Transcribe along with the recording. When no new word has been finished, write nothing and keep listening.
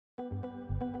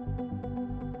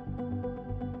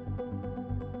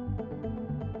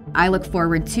I look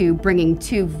forward to bringing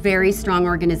two very strong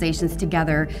organizations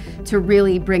together to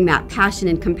really bring that passion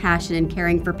and compassion and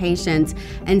caring for patients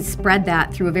and spread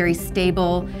that through a very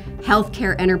stable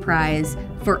healthcare enterprise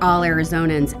for all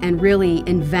Arizonans and really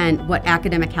invent what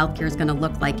academic healthcare is going to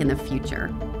look like in the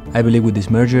future. I believe with this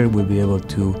merger we'll be able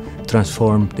to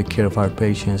transform the care of our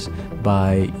patients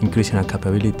by increasing our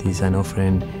capabilities and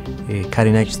offering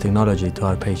cutting-edge technology to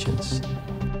our patients.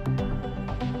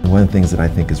 One of the things that I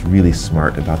think is really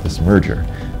smart about this merger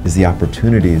is the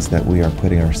opportunities that we are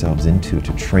putting ourselves into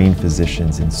to train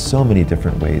physicians in so many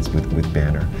different ways with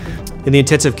Banner. In the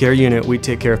intensive care unit, we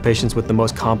take care of patients with the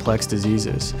most complex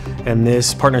diseases. And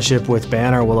this partnership with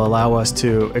Banner will allow us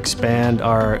to expand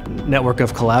our network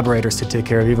of collaborators to take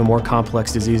care of even more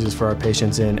complex diseases for our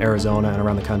patients in Arizona and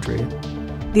around the country.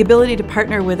 The ability to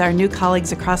partner with our new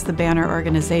colleagues across the Banner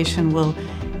organization will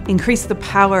increase the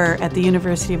power at the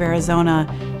University of Arizona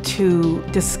to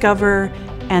discover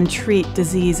and treat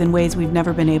disease in ways we've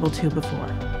never been able to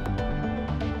before.